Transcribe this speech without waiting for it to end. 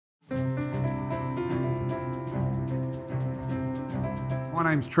My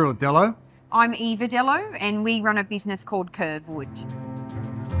name's Truett Dellow. I'm Eva Dellow and we run a business called Curvwood.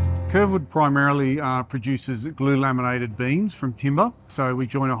 Curvwood primarily produces glue-laminated beams from timber. So we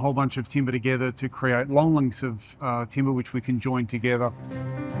join a whole bunch of timber together to create long lengths of timber which we can join together.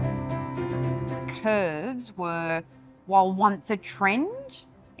 Curves were, while once a trend,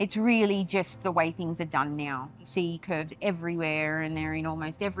 it's really just the way things are done now. You see curves everywhere and they're in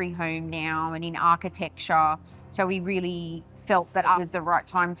almost every home now and in architecture. So we really felt that it was the right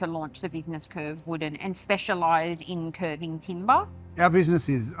time to launch the business Curvwood and specialise in curving timber. Our business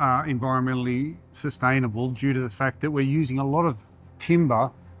is environmentally sustainable due to the fact that we're using a lot of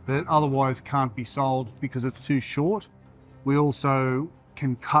timber that otherwise can't be sold because it's too short. We also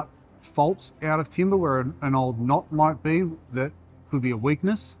can cut faults out of timber where an old knot might be that could be a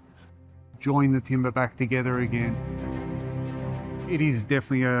weakness, join the timber back together again. It is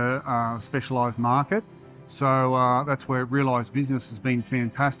definitely a specialised market, so that's where Realise Business has been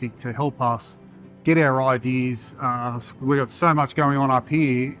fantastic to help us get our ideas. We've got so much going on up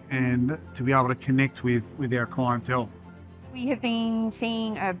here and to be able to connect with our clientele. We have been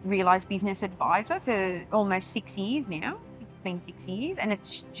seeing a Realise Business advisor for almost 6 years now. It's been 6 years and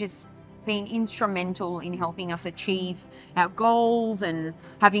it's just been instrumental in helping us achieve our goals and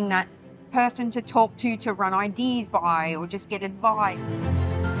having that person to talk to run ideas by or just get advice.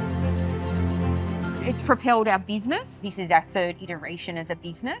 It's propelled our business. This is our third iteration as a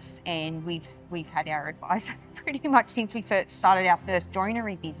business and we've had our advisor pretty much since we first started our first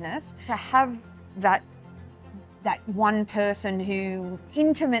joinery business. To have that one person who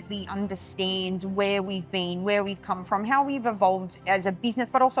intimately understands where we've been, where we've come from, how we've evolved as a business,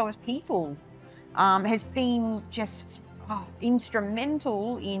 but also as people, has been just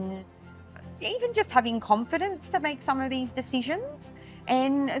instrumental in even just having confidence to make some of these decisions.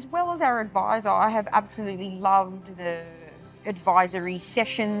 And as well as our advisor, I have absolutely loved the advisory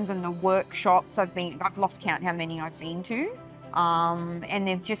sessions and the workshops. I've lost count how many I've been to, and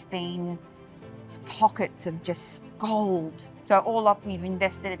they've just been pockets of just gold. So all up, we've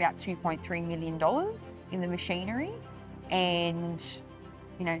invested about $2.3 million in the machinery, and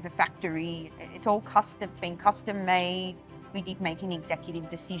you know, the factory, it's all custom, it's been custom made. We did make an executive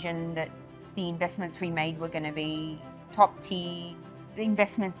decision that the investments we made were going to be top tier, the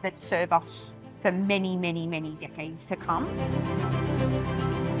investments that serve us for many, many, many decades to come.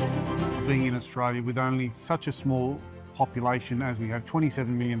 Being in Australia with only such a small population as we have,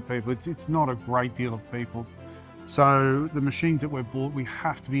 27 million people, it's not a great deal of people. So the machines that we've bought, we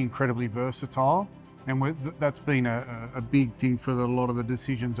have to be incredibly versatile, and that's been a big thing for a lot of the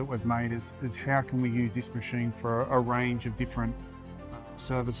decisions that we've made is how can we use this machine for a range of different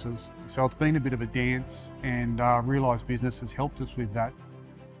services. So it's been a bit of a dance, and Realise Business has helped us with that.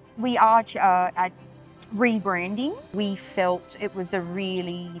 We are at rebranding. We felt it was a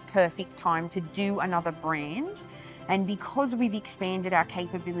really perfect time to do another brand. And because we've expanded our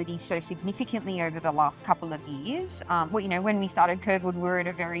capabilities so significantly over the last couple of years, you know, when we started Curvwood, we were at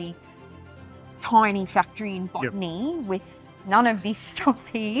a very tiny factory in Botany with none of this stuff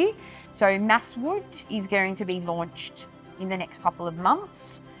here. So Masswood is going to be launched in the next couple of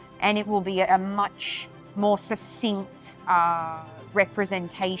months, and it will be a much more succinct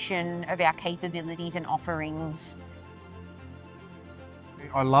representation of our capabilities and offerings.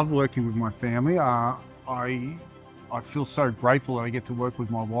 I love working with my family. I feel so grateful that I get to work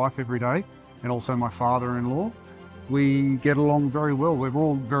with my wife every day and also my father-in-law. We get along very well. We're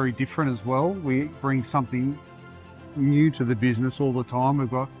all very different as well. We bring something new to the business all the time. We've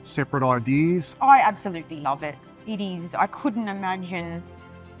got separate ideas. I absolutely love it. It is, I couldn't imagine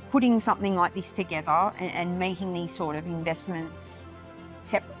putting something like this together and making these sort of investments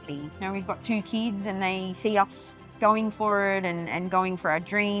separately. You know, we've got 2 kids and they see us going for it and going for our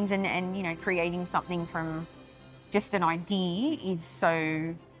dreams and you know, creating something from just an idea is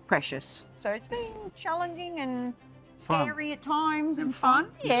so precious. So it's been challenging and scary at times and fun.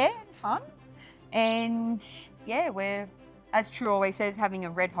 Yeah, and fun. And yeah, we're, as True always says, having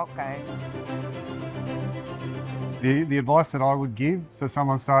a red hot go. The advice that I would give for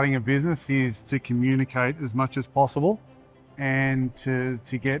someone starting a business is to communicate as much as possible and to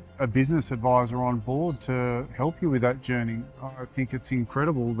get a business advisor on board to help you with that journey. I think it's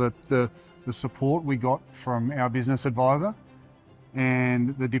incredible that the support we got from our business advisor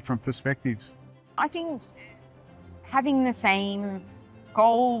and the different perspectives. I think having the same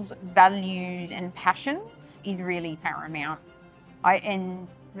goals, values and passions is really paramount. I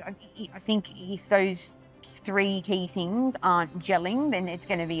think if those 3 key things aren't gelling, then it's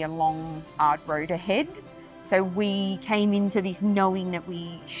going to be a long, hard road ahead. So we came into this knowing that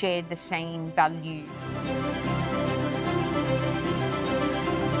we shared the same values.